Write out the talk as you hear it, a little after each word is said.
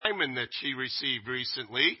diamond that she received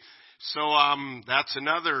recently. So that's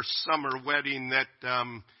another summer wedding that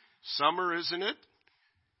summer, isn't it?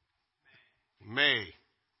 May.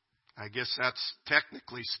 I guess that's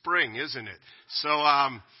technically spring, isn't it? So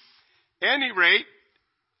any rate,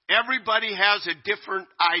 everybody has a different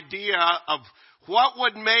idea of what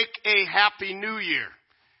would make a happy new year.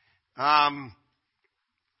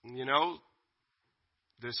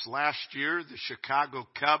 This last year, the Chicago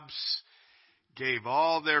Cubs gave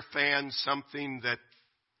all their fans something that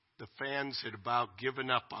the fans had about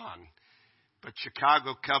given up on. But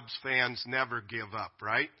Chicago Cubs fans never give up,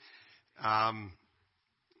 right?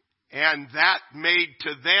 And that made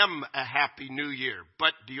to them a happy new year.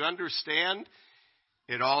 But do you understand?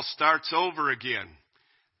 It all starts over again.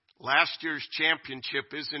 Last year's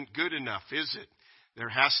championship isn't good enough, is it? There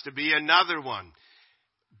has to be another one.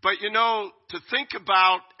 But to think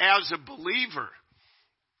about as a believer,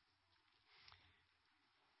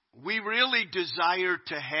 we really desire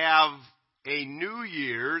to have a new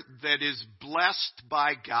year that is blessed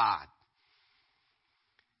by God.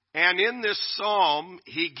 And in this psalm,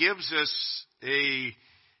 he gives us a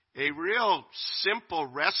real simple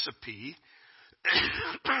recipe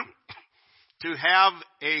to have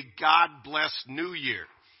a God-blessed new year.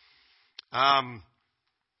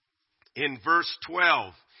 In verse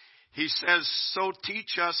 12, he says, "So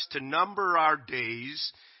teach us to number our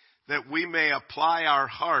days, that we may apply our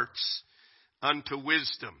hearts unto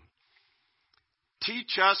wisdom."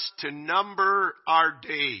 Teach us to number our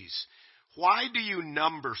days. Why do you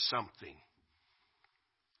number something?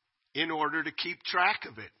 In order to keep track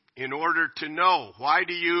of it, in order to know. Why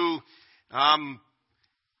do you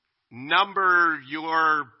number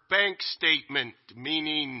your bank statement,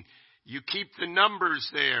 meaning you keep the numbers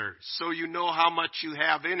there so you know how much you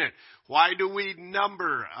have in it? Why do we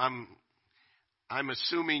number? I'm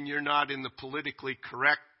assuming you're not in the politically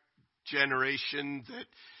correct generation, that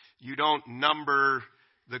you don't number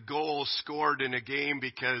the goals scored in a game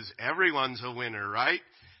because everyone's a winner, right?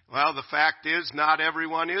 Well, the fact is, not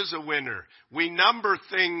everyone is a winner. We number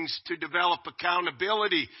things to develop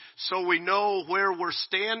accountability so we know where we're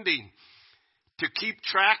standing, to keep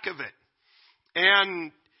track of it.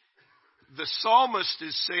 And the psalmist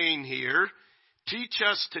is saying here, teach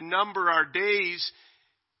us to number our days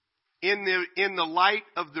in the light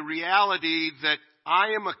of the reality that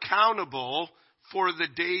I am accountable for the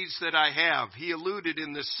days that I have. He alluded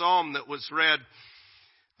in the psalm that was read,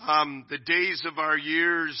 the days of our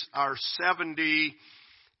years are 70,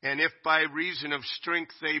 and if by reason of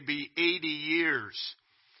strength they be 80 years.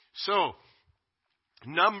 So,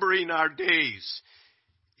 numbering our days.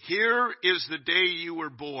 Here is the day you were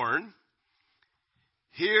born.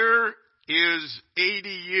 Here is 80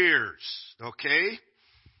 years, okay?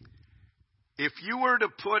 If you were to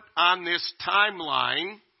put on this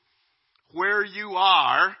timeline where you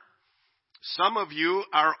are, some of you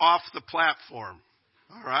are off the platform,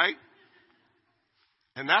 all right?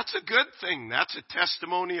 And that's a good thing. That's a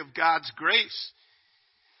testimony of God's grace.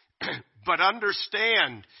 But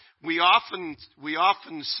understand, we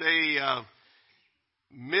often say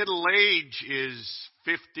middle age is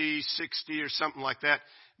 50, 60 or something like that.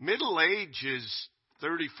 Middle age is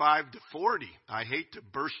 35 to 40. I hate to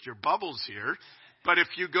burst your bubbles here, but if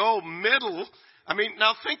you go middle,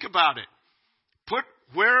 now think about it. Put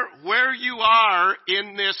where you are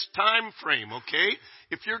in this time frame, okay?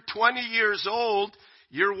 If you're 20 years old,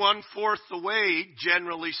 you're 1/4 the way,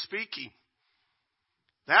 generally speaking.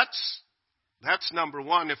 That's number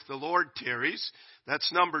one, if the Lord tarries.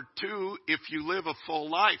 That's number two, if you live a full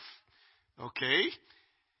life, okay?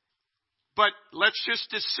 But let's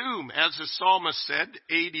just assume, as the psalmist said,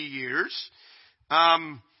 80 years.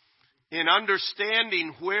 In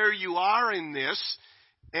understanding where you are in this,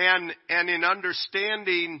 and in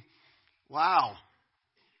understanding, wow,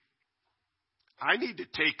 I need to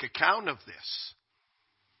take account of this.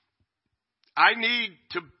 I need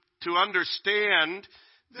to understand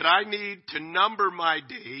that I need to number my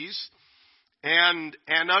days and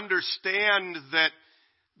understand that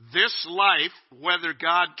this life, whether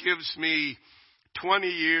God gives me 20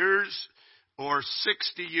 years or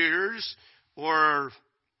 60 years, or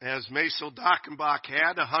as Maisel Dockenbach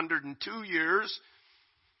had, 102 years,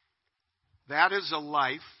 that is a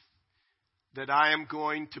life that I am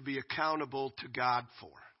going to be accountable to God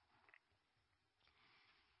for.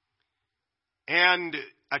 And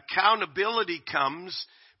accountability comes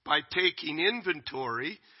by taking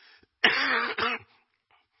inventory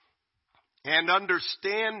and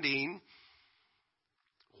understanding,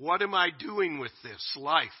 what am I doing with this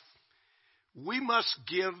life?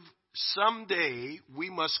 Someday we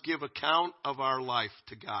must give account of our life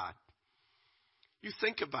to God. You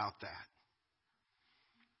think about that.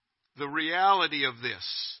 The reality of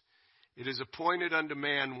this, it is appointed unto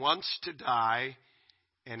man once to die,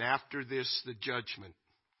 and after this the judgment.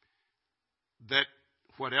 That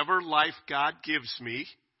whatever life God gives me,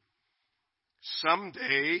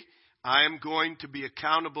 someday I am going to be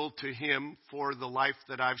accountable to Him for the life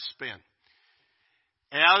that I've spent.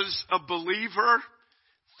 As a believer,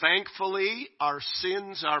 thankfully, our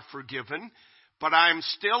sins are forgiven, but I am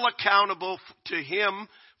still accountable to Him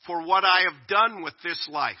for what I have done with this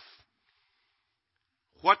life.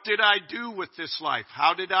 What did I do with this life?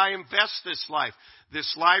 How did I invest this life?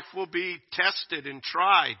 This life will be tested and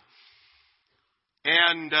tried.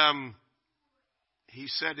 And he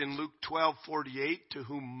said in Luke 12:48, to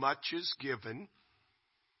whom much is given,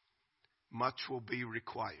 much will be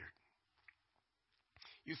required.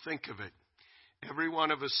 You think of it. Every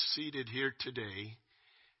one of us seated here today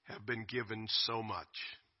have been given so much.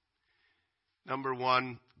 Number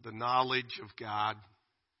one, the knowledge of God.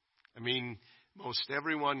 I mean, most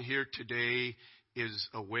everyone here today is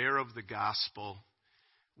aware of the gospel.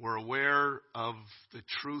 We're aware of the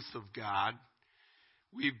truth of God.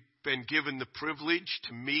 We've been given the privilege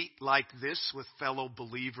to meet like this with fellow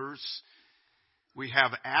believers. We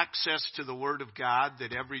have access to the Word of God,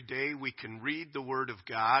 that every day we can read the Word of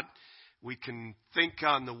God. We can think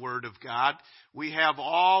on the Word of God. We have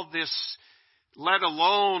all this, let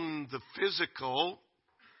alone the physical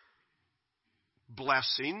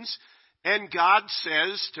blessings. And God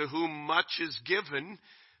says, to whom much is given,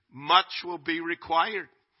 much will be required.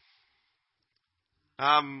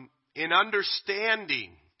 In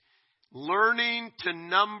understanding, learning to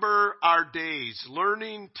number our days,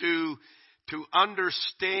 learning to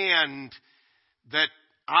understand that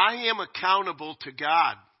I am accountable to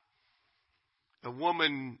God. A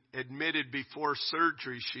woman admitted before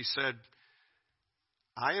surgery, she said,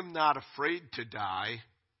 I am not afraid to die.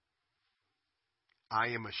 I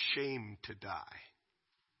am ashamed to die.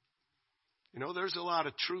 You know, there's a lot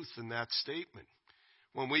of truth in that statement.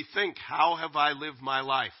 When we think, how have I lived my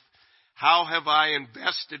life? How have I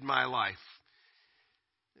invested my life?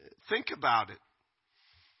 Think about it.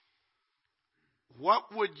 What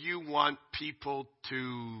would you want people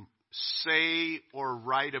to say or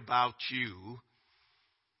write about you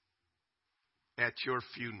at your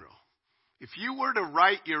funeral? If you were to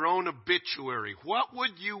write your own obituary, what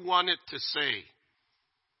would you want it to say?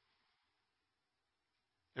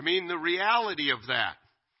 I mean, the reality of that.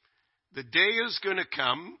 The day is going to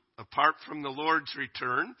come, apart from the Lord's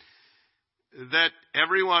return, that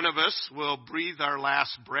every one of us will breathe our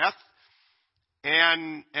last breath.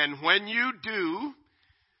 And when you do,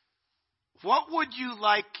 what would you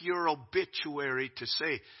like your obituary to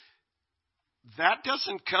say? That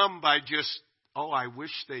doesn't come by just, oh, I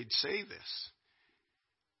wish they'd say this.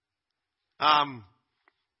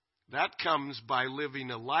 That comes by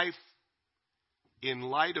living a life in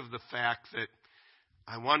light of the fact that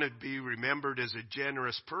I want to be remembered as a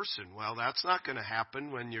generous person. Well, that's not going to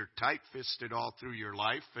happen when you're tight-fisted all through your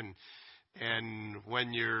life and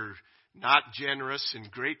when you're not generous in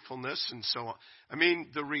gratefulness and so on. I mean,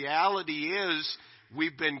 the reality is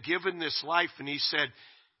we've been given this life, and he said,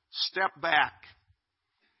 step back.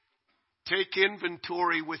 Take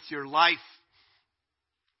inventory with your life.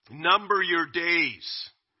 Number your days.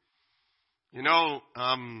 You know,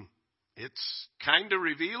 it's kind of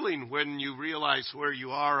revealing when you realize where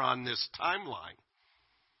you are on this timeline.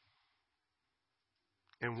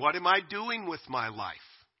 And what am I doing with my life?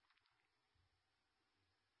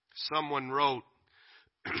 Someone wrote,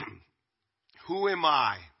 who am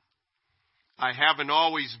I? I haven't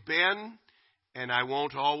always been, and I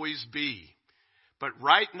won't always be. But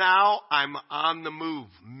right now, I'm on the move,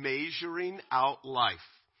 measuring out life.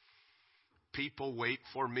 People wait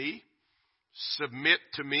for me, submit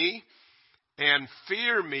to me, and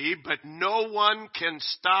fear me, but no one can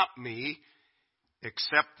stop me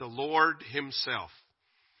except the Lord Himself.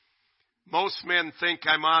 Most men think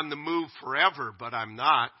I'm on the move forever, but I'm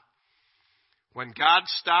not. When God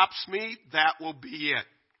stops me, that will be it.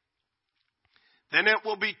 Then it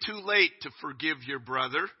will be too late to forgive your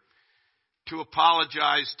brother, to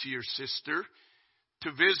apologize to your sister,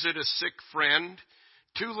 to visit a sick friend,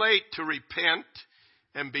 too late to repent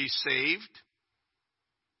and be saved.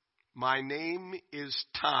 My name is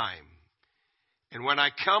time. And when I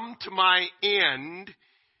come to my end,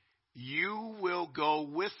 you will go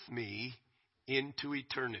with me into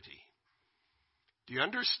eternity. Do you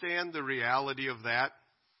understand the reality of that?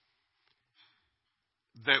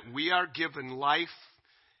 That we are given life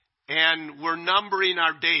and we're numbering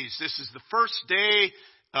our days. This is the first day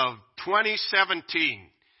of 2017.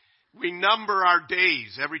 We number our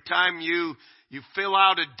days. Every time you You fill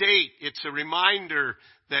out a date. It's a reminder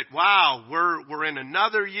that, wow, we're in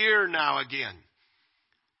another year now again.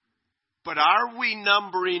 But are we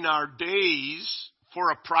numbering our days for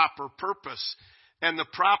a proper purpose? And the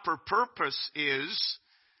proper purpose is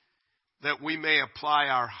that we may apply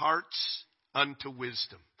our hearts unto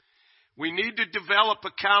wisdom. We need to develop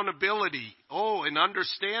accountability. And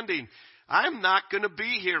understanding, I'm not going to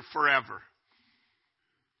be here forever.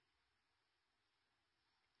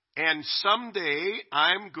 And someday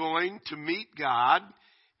I'm going to meet God,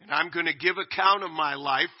 and I'm going to give account of my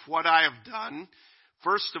life, what I have done.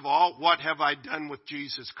 First of all, what have I done with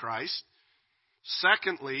Jesus Christ?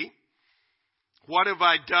 Secondly, what have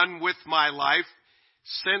I done with my life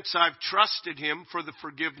since I've trusted Him for the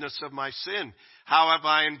forgiveness of my sin? How have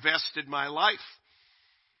I invested my life?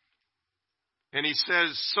 And he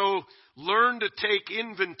says, so learn to take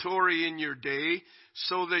inventory in your day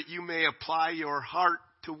so that you may apply your heart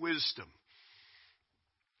to wisdom.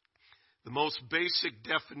 The most basic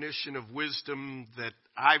definition of wisdom that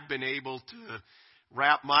I've been able to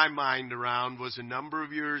wrap my mind around was a number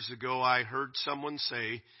of years ago. I heard someone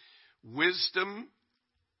say, wisdom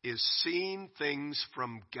is seeing things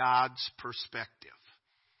from God's perspective.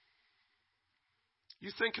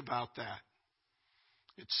 You think about that.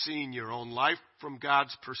 It's seeing your own life from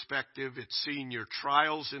God's perspective. It's seeing your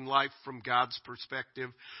trials in life from God's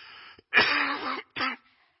perspective.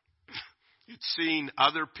 It's seeing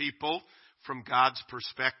other people from God's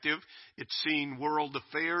perspective. It's seeing world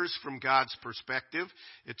affairs from God's perspective.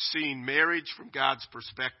 It's seeing marriage from God's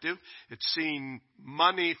perspective. It's seeing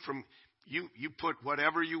money from... You put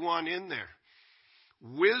whatever you want in there.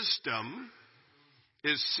 Wisdom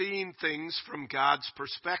is seeing things from God's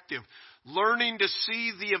perspective. Learning to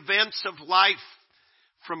see the events of life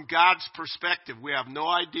from God's perspective. We have no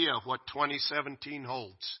idea what 2017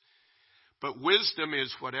 holds. But wisdom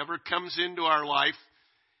is whatever comes into our life,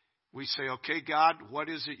 we say, okay, God, what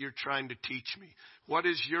is it you're trying to teach me? What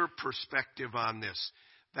is your perspective on this?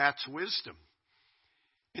 That's wisdom.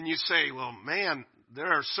 And you say, well, man,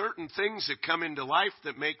 there are certain things that come into life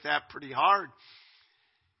that make that pretty hard.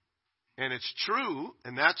 And it's true,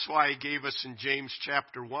 and that's why he gave us in James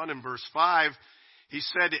chapter 1 and verse 5, he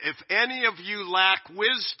said, if any of you lack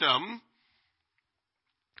wisdom,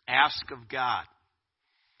 ask of God,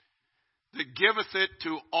 that giveth it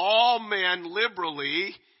to all men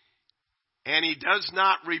liberally, and He does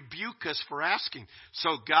not rebuke us for asking.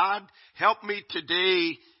 So God, help me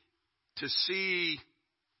today to see,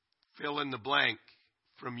 fill in the blank,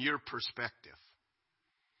 from your perspective.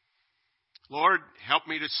 Lord, help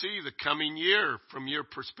me to see the coming year from your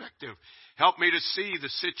perspective. Help me to see the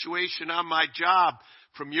situation on my job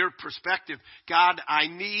from your perspective. God, I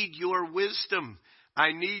need your wisdom.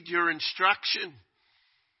 I need your instruction.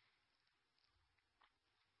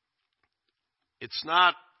 It's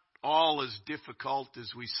not all as difficult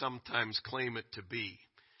as we sometimes claim it to be.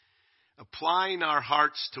 Applying our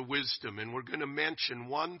hearts to wisdom, and we're going to mention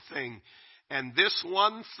one thing, and this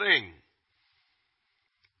one thing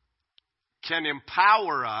can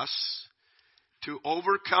empower us to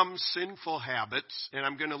overcome sinful habits. And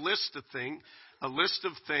I'm going to list a list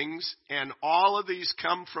of things, and all of these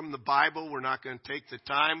come from the Bible. We're not going to take the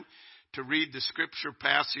time to read the scripture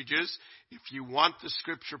passages. If you want the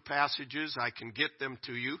scripture passages, I can get them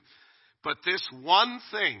to you. But this one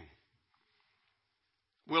thing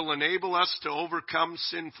will enable us to overcome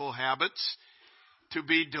sinful habits, to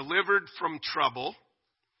be delivered from trouble,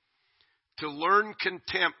 to learn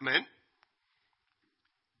contentment,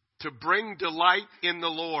 to bring delight in the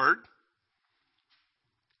Lord,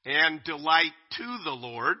 and delight to the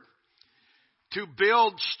Lord, to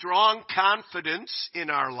build strong confidence in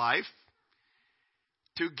our life,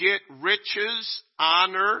 to get riches,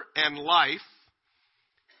 honor, and life,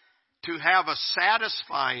 to have a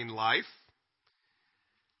satisfying life,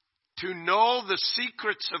 to know the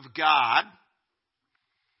secrets of God,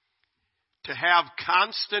 to have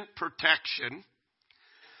constant protection,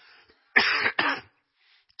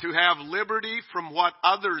 to have liberty from what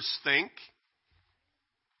others think,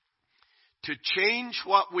 to change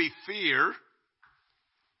what we fear,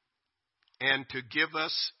 and to give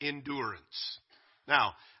us endurance.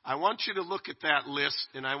 Now, I want you to look at that list,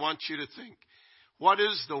 and I want you to think, what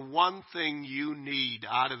is the one thing you need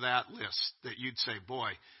out of that list that you'd say, boy,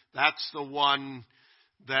 that's the one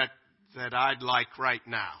that I'd like right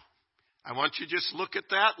now? I want you to just look at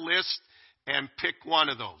that list and pick one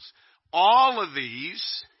of those. All of these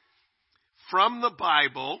from the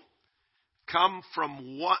Bible come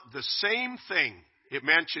from the same thing. It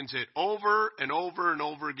mentions it over and over and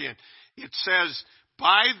over again. It says,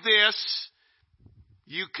 by this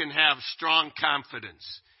you can have strong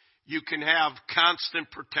confidence. you can have constant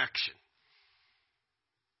protection.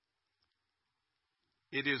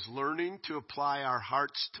 It is learning to apply our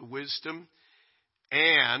hearts to wisdom.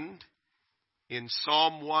 And in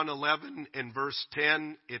Psalm 111 and verse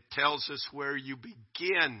 10, it tells us where you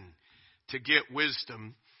begin to get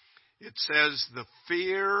wisdom. It says, the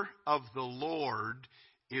fear of the Lord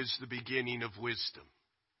is the beginning of wisdom.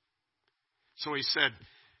 So he said,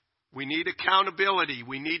 we need accountability.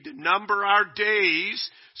 We need to number our days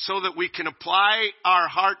so that we can apply our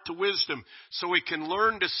heart to wisdom, so we can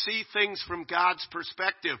learn to see things from God's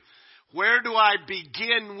perspective. Where do I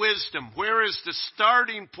begin wisdom? Where is the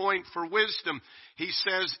starting point for wisdom? He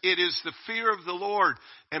says it is the fear of the Lord.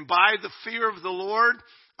 And by the fear of the Lord,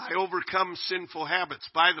 I overcome sinful habits.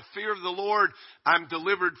 By the fear of the Lord, I'm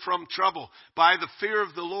delivered from trouble. By the fear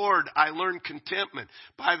of the Lord, I learn contentment.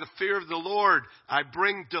 By the fear of the Lord, I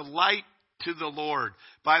bring delight to the Lord.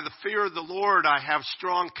 By the fear of the Lord, I have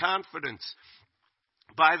strong confidence.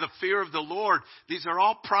 By the fear of the Lord, these are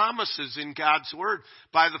all promises in God's Word.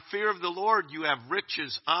 By the fear of the Lord, you have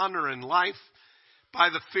riches, honor, and life. By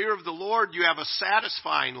the fear of the Lord, you have a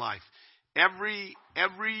satisfying life. Every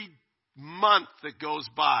month that goes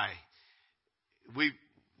by, we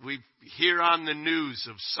hear on the news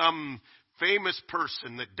of some famous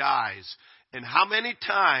person that dies. And how many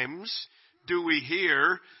times do we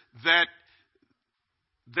hear that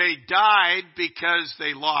they died because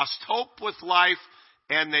they lost hope with life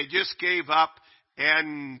and they just gave up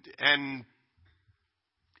and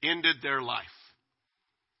ended their life?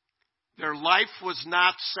 Their life was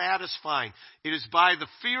not satisfying. It is by the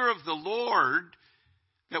fear of the Lord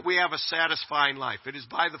that we have a satisfying life. It is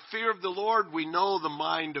by the fear of the Lord we know the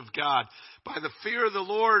mind of God. By the fear of the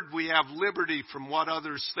Lord we have liberty from what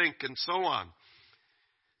others think, and so on.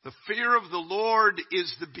 The fear of the Lord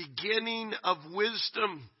is the beginning of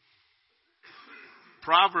wisdom.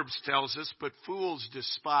 Proverbs tells us, but fools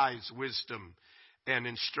despise wisdom and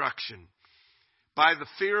instruction. By the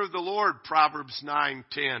fear of the Lord, Proverbs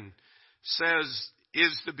 9:10 says,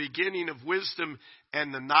 is the beginning of wisdom,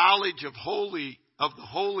 and the knowledge of the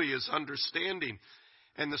holy is understanding.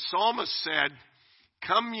 And the psalmist said,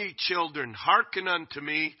 come ye children, hearken unto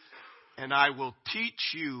me, and I will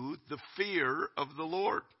teach you the fear of the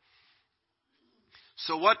Lord.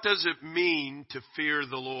 So what does it mean to fear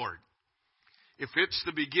the Lord? If it's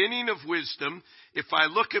the beginning of wisdom, if I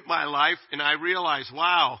look at my life and I realize,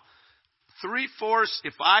 wow,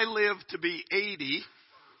 if I live to be 80,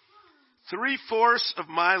 3/4 of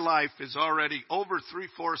my life is already, over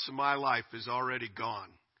 3/4 of my life is already gone.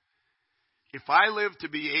 If I live to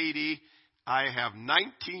be 80, I have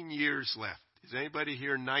 19 years left. Is anybody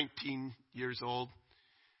here 19 years old?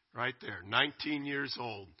 Right there, 19 years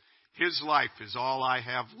old. His life is all I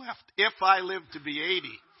have left. If I live to be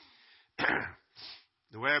 80.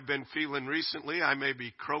 The way I've been feeling recently, I may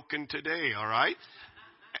be croaking today, all right?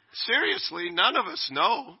 Seriously, none of us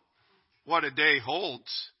know what a day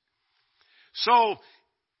holds. So,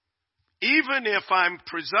 even if I'm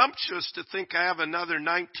presumptuous to think I have another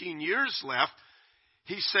 19 years left,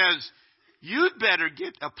 he says, you'd better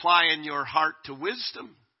get applying your heart to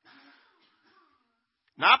wisdom.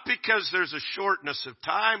 Not because there's a shortness of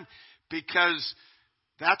time, because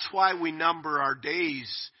that's why we number our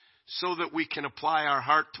days, so that we can apply our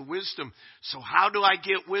heart to wisdom. So how do I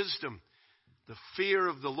get wisdom? The fear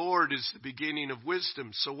of the Lord is the beginning of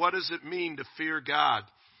wisdom. So what does it mean to fear God?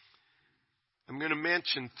 I'm going to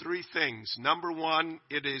mention 3 things. Number 1,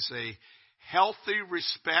 it is a healthy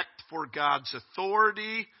respect for God's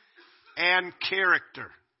authority and character.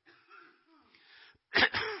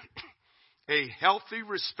 A healthy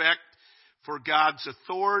respect for God's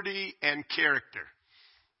authority and character.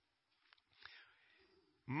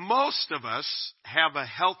 Most of us have a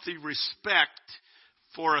healthy respect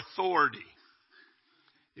for authority.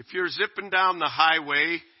 If you're zipping down the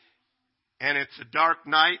highway and it's a dark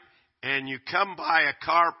night and you come by a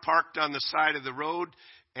car parked on the side of the road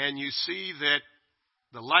and you see that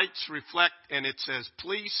the lights reflect and it says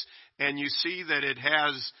police, and you see that it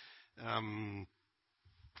has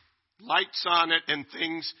lights on it and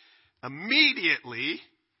things, immediately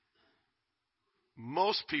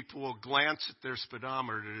most people will glance at their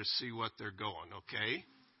speedometer to see what they're going, okay?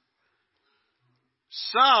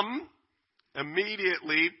 Some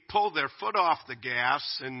immediately pull their foot off the gas,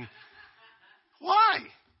 and why?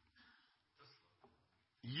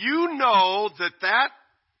 You know that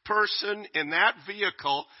person in that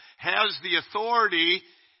vehicle has the authority,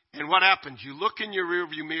 and what happens? You look in your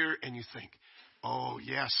rearview mirror and you think, oh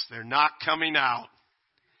yes, they're not coming out.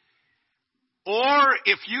 Or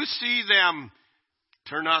if you see them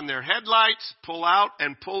turn on their headlights, pull out,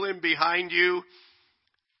 and pull in behind you,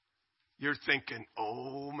 you're thinking,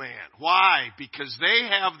 oh man. Why? Because they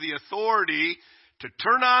have the authority to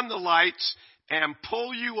turn on the lights and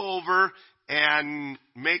pull you over and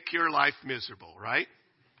make your life miserable, right?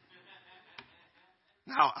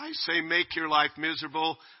 Now, I say make your life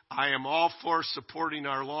miserable. I am all for supporting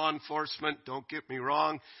our law enforcement. Don't get me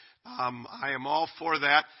wrong. I am all for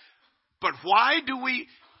that. But why do we?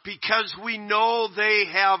 Because we know they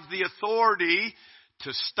have the authority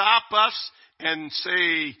to stop us and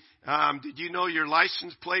say, did you know your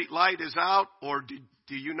license plate light is out? Or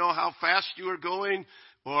do you know how fast you are going?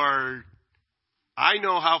 Or I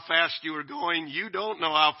know how fast you are going. You don't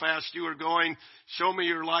know how fast you are going. Show me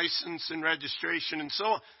your license and registration and so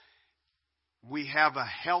on. We have a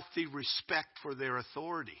healthy respect for their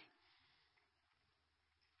authority.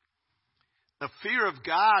 The fear of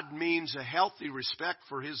God means a healthy respect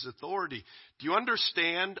for His authority. Do you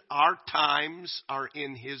understand? Our times are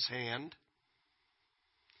in His hand.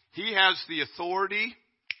 He has the authority,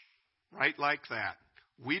 right like that.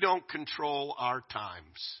 We don't control our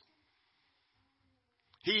times.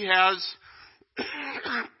 He has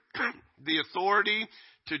the authority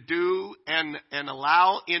to do and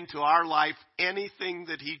allow into our life anything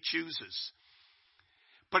that He chooses.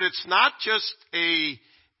 But it's not just a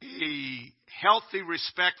healthy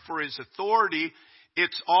respect for His authority,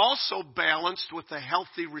 it's also balanced with a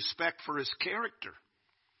healthy respect for His character.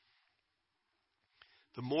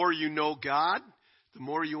 The more you know God, the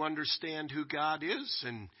more you understand who God is.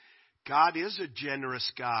 And God is a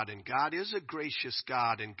generous God, and God is a gracious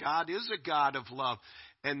God, and God is a God of love.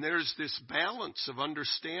 And there's this balance of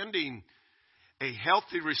understanding a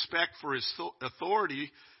healthy respect for His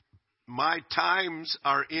authority. My times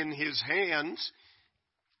are in His hands.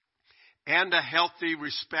 And a healthy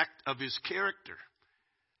respect of His character.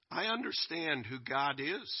 I understand who God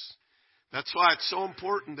is. That's why it's so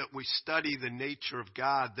important that we study the nature of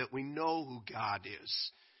God, that we know who God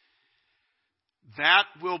is. That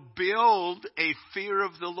will build a fear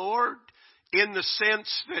of the Lord in the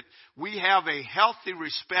sense that we have a healthy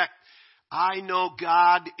respect. I know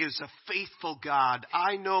God is a faithful God.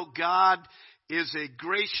 I know God is a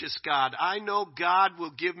gracious God. I know God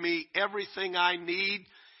will give me everything I need.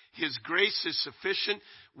 His grace is sufficient.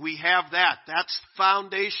 We have that. That's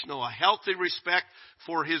foundational, a healthy respect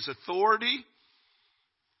for His authority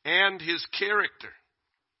and His character.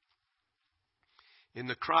 In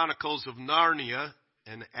the Chronicles of Narnia,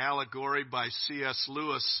 an allegory by C.S.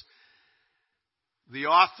 Lewis, the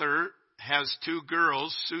author has two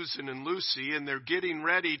girls, Susan and Lucy, and they're getting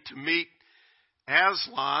ready to meet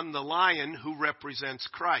Aslan, the lion, who represents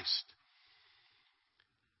Christ.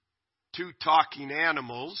 Two talking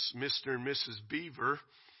animals, Mr. and Mrs. Beaver,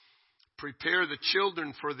 prepare the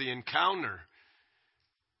children for the encounter.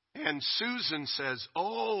 And Susan says,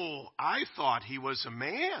 "Oh, I thought he was a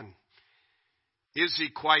man. Is he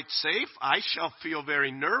quite safe? I shall feel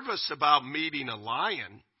very nervous about meeting a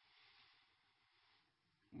lion."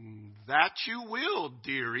 "That you will,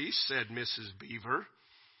 dearie," said Mrs. Beaver.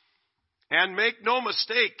 "And make no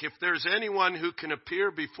mistake, if there's anyone who can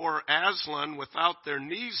appear before Aslan without their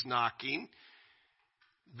knees knocking,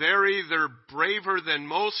 they're either braver than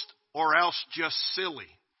most or else just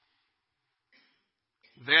silly."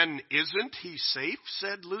 "Then isn't he safe?"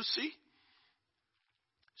 said Lucy.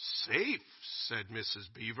 "Safe," said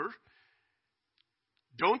Mrs. Beaver.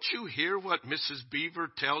 "Don't you hear what Mrs. Beaver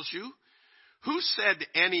tells you? Who said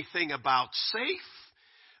anything about safe?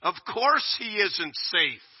 Of course he isn't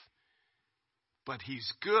safe. But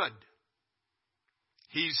he's good.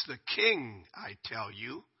 He's the king, I tell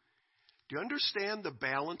you." Do you understand the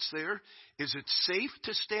balance there? Is it safe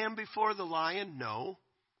to stand before the lion? No.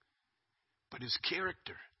 But his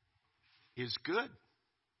character is good.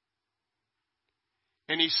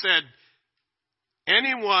 And he said,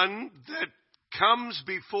 anyone that comes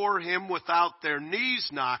before him without their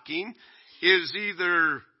knees knocking is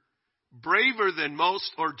either braver than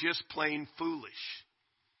most or just plain foolish.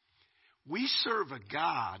 We serve a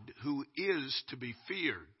God who is to be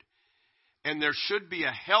feared. And there should be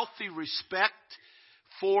a healthy respect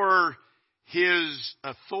for His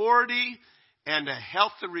authority and a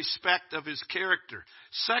healthy respect of His character.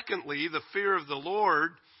 Secondly, the fear of the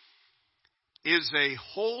Lord is a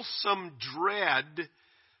wholesome dread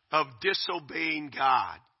of disobeying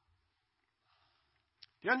God.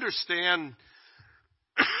 You understand?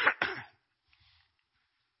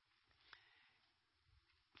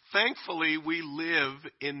 Thankfully, we live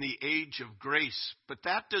in the age of grace, but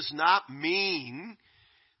that does not mean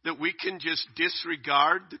that we can just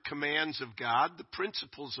disregard the commands of God, the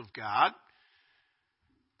principles of God.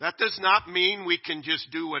 That does not mean we can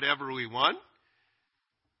just do whatever we want.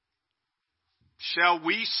 Shall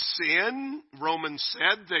we sin, Romans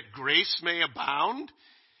said, that grace may abound?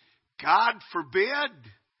 God forbid.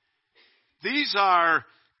 These are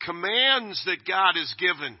commands that God has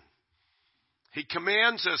given. He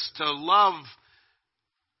commands us to love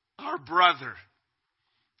our brother,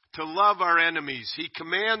 to love our enemies. He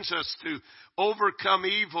commands us to overcome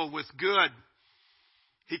evil with good.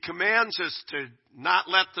 He commands us to not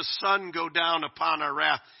let the sun go down upon our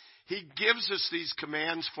wrath. He gives us these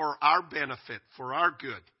commands for our benefit, for our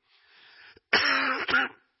good.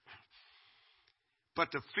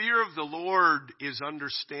 But the fear of the Lord is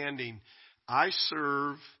understanding. I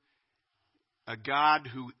serve a God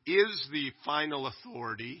who is the final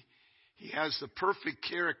authority. He has the perfect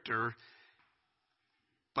character.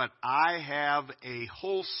 But I have a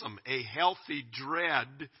wholesome, a healthy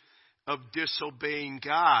dread of disobeying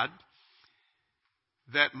God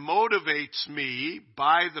that motivates me.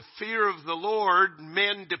 By the fear of the Lord,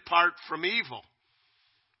 men depart from evil.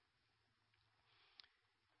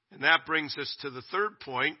 And that brings us to the third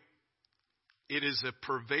point. It is a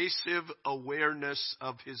pervasive awareness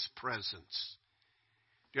of His presence.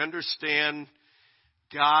 Do you understand?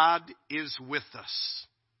 God is with us.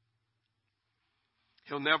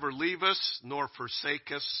 He'll never leave us nor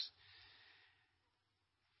forsake us.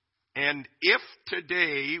 And if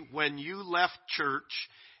today, when you left church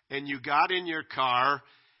and you got in your car,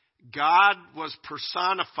 God was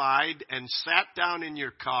personified and sat down in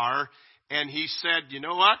your car and He said, you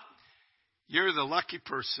know what? You're the lucky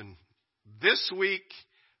person. This week,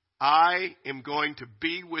 I am going to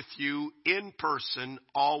be with you in person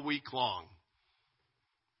all week long.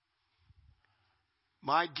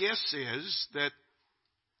 My guess is that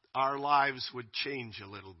our lives would change a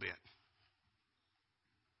little bit.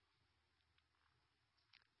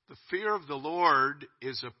 The fear of the Lord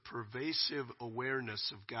is a pervasive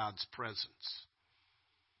awareness of God's presence.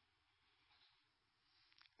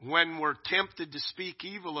 When we're tempted to speak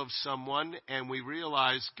evil of someone and we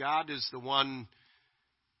realize God is the one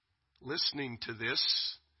listening to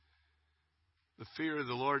this, the fear of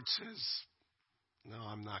the Lord says, no,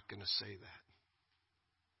 I'm not going to say that.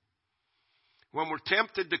 When we're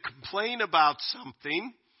tempted to complain about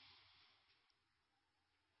something,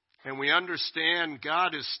 and we understand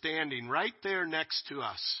God is standing right there next to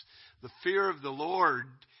us, the fear of the Lord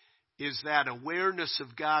is that awareness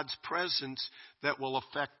of God's presence that will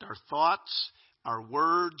affect our thoughts, our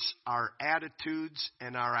words, our attitudes,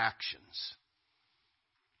 and our actions.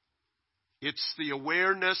 It's the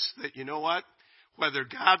awareness that, you know what? Whether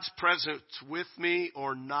God's presence with me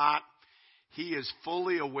or not, He is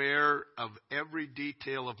fully aware of every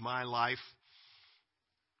detail of my life.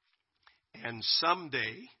 And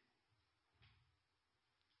someday,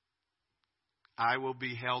 I will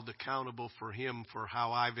be held accountable for Him for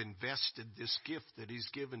how I've invested this gift that He's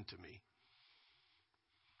given to me.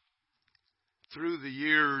 Through the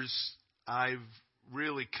years, I've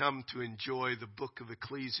really come to enjoy the book of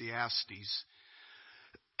Ecclesiastes.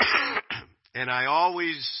 And I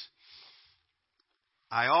always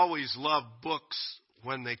love books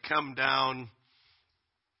when they come down,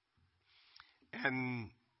 and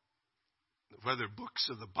whether books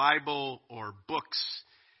of the Bible or books.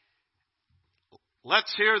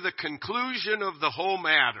 Let's hear the conclusion of the whole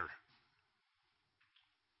matter.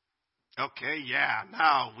 Okay, yeah,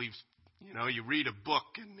 now you read a book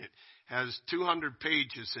and it has 200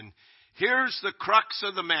 pages and here's the crux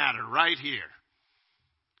of the matter right here.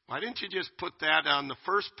 Why didn't you just put that on the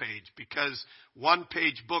first page? Because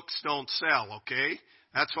one-page books don't sell, okay?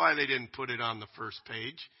 That's why they didn't put it on the first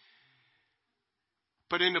page.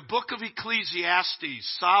 But in the book of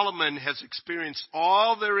Ecclesiastes, Solomon has experienced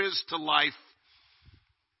all there is to life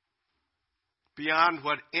beyond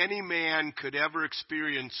what any man could ever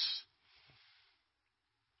experience.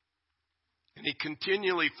 And he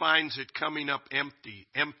continually finds it coming up empty.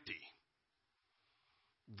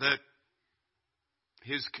 That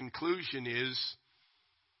his conclusion is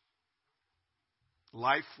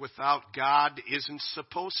life without God isn't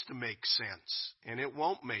supposed to make sense, and it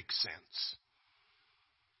won't make sense.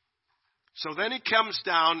 So then he comes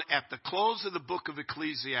down at the close of the book of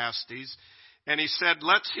Ecclesiastes, and he said,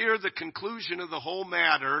 let's hear the conclusion of the whole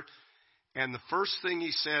matter. And the first thing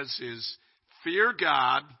he says is, fear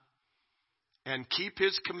God and keep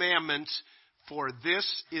His commandments, for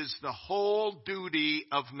this is the whole duty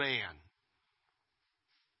of man.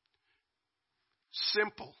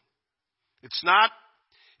 Simple. It's not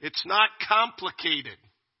complicated.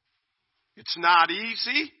 It's not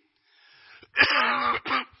easy,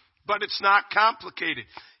 but it's not complicated.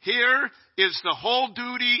 Here is the whole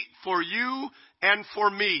duty for you and for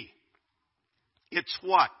me. It's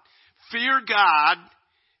what? Fear God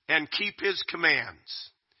and keep His commands.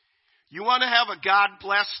 You want to have a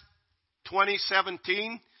God-blessed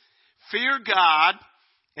 2017? Fear God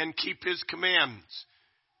and keep His commands.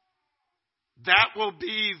 That will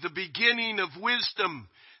be the beginning of wisdom.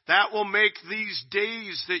 That will make these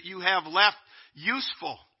days that you have left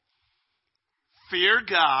useful. Fear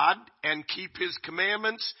God and keep His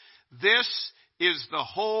commandments. This is the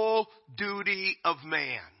whole duty of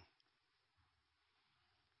man.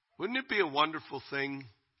 Wouldn't it be a wonderful thing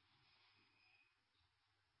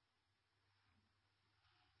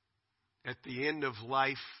at the end of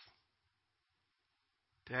life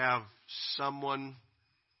to have someone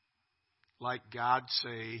like God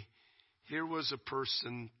say, here was a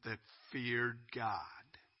person that feared God.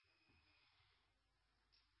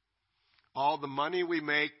 All the money we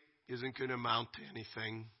make isn't going to amount to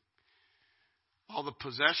anything. All the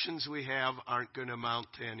possessions we have aren't going to amount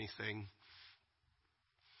to anything.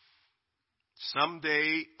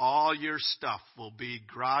 Someday, all your stuff will be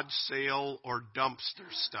garage sale or dumpster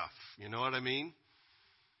stuff. You know what I mean?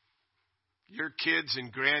 Your kids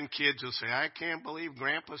and grandkids will say, I can't believe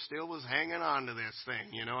Grandpa still was hanging on to this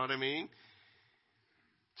thing. You know what I mean?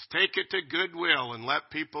 Let's take it to Goodwill and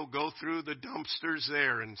let people go through the dumpsters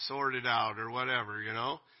there and sort it out or whatever, you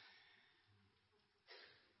know.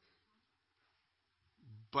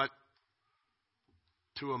 But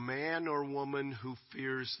to a man or woman who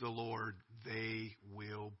fears the Lord, they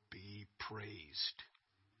will be praised.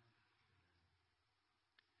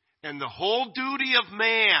 And the whole duty of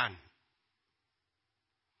man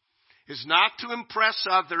is not to impress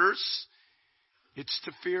others, it's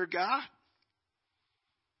to fear God.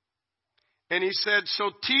 And he said, so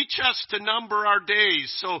teach us to number our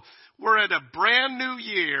days. So we're at a brand new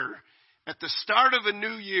year, at the start of a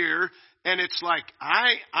new year, and it's like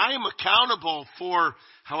I am accountable for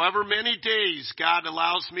however many days God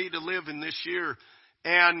allows me to live in this year.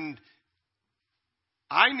 And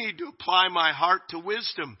I need to apply my heart to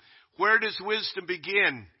wisdom. Where does wisdom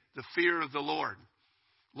begin? The fear of the Lord.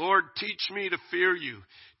 Lord, teach me to fear you.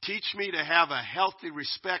 Teach me to have a healthy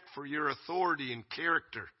respect for your authority and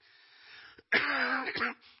character.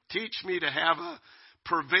 Teach me to have a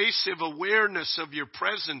pervasive awareness of your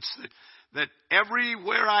presence, that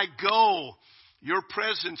everywhere I go, your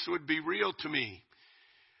presence would be real to me.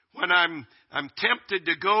 When I'm tempted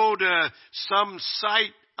to go to some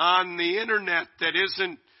site on the internet that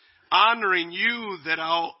isn't honoring you, that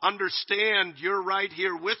I'll understand you're right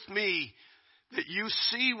here with me, that you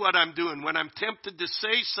see what I'm doing. When I'm tempted to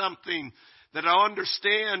say something, that I'll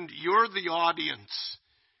understand you're the audience.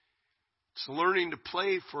 It's learning to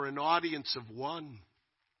play for an audience of one,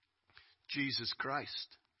 Jesus Christ.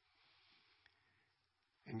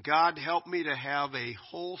 And God, help me to have a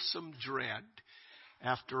wholesome dread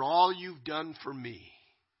after all you've done for me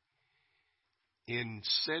in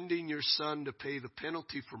sending your Son to pay the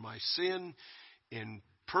penalty for my sin, in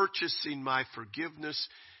purchasing my forgiveness.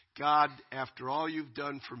 God, after all you've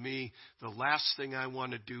done for me, the last thing I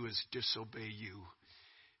want to do is disobey you.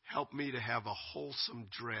 Help me to have a wholesome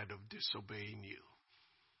dread of disobeying you.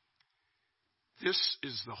 This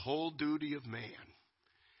is the whole duty of man,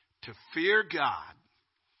 to fear God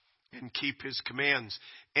and keep His commands.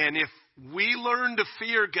 And if we learn to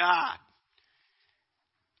fear God,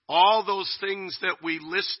 all those things that we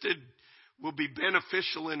listed will be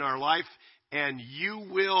beneficial in our life, and you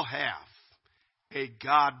will have a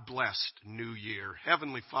God-blessed new year.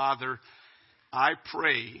 Heavenly Father, I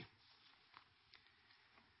pray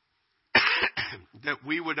that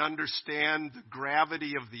we would understand the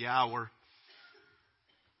gravity of the hour.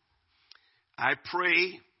 I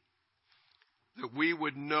pray that we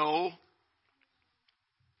would know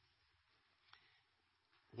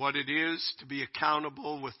what it is to be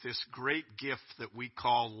accountable with this great gift that we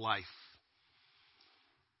call life.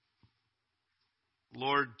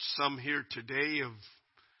 Lord, some here today have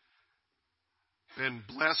been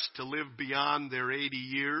blessed to live beyond their 80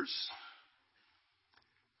 years.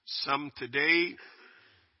 Some today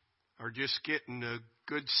are just getting a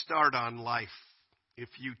good start on life, if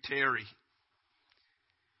you tarry.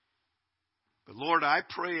 But Lord, I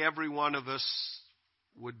pray every one of us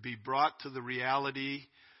would be brought to the reality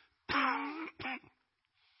of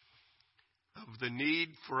the need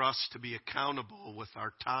for us to be accountable with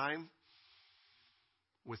our time,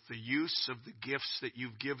 with the use of the gifts that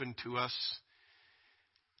you've given to us.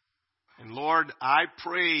 And Lord, I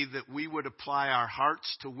pray that we would apply our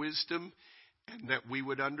hearts to wisdom, and that we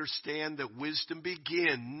would understand that wisdom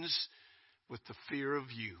begins with the fear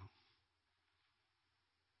of you.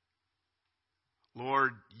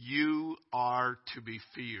 Lord, you are to be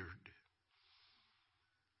feared.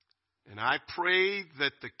 And I pray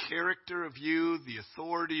that the character of you, the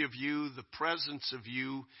authority of you, the presence of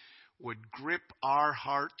you would grip our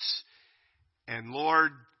hearts. And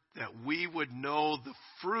Lord, that we would know the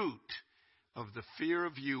fruit of the fear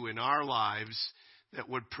of you in our lives that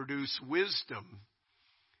would produce wisdom,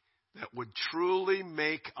 that would truly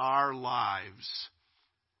make our lives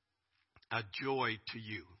a joy to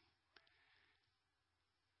you.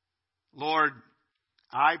 Lord,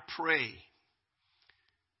 I pray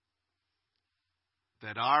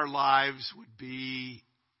that our lives would be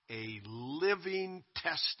a living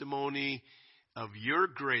testimony of your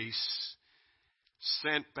grace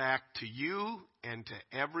sent back to you and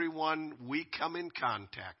to everyone we come in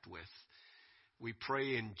contact with. We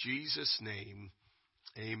pray in Jesus' name.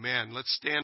 Amen. Let's stand.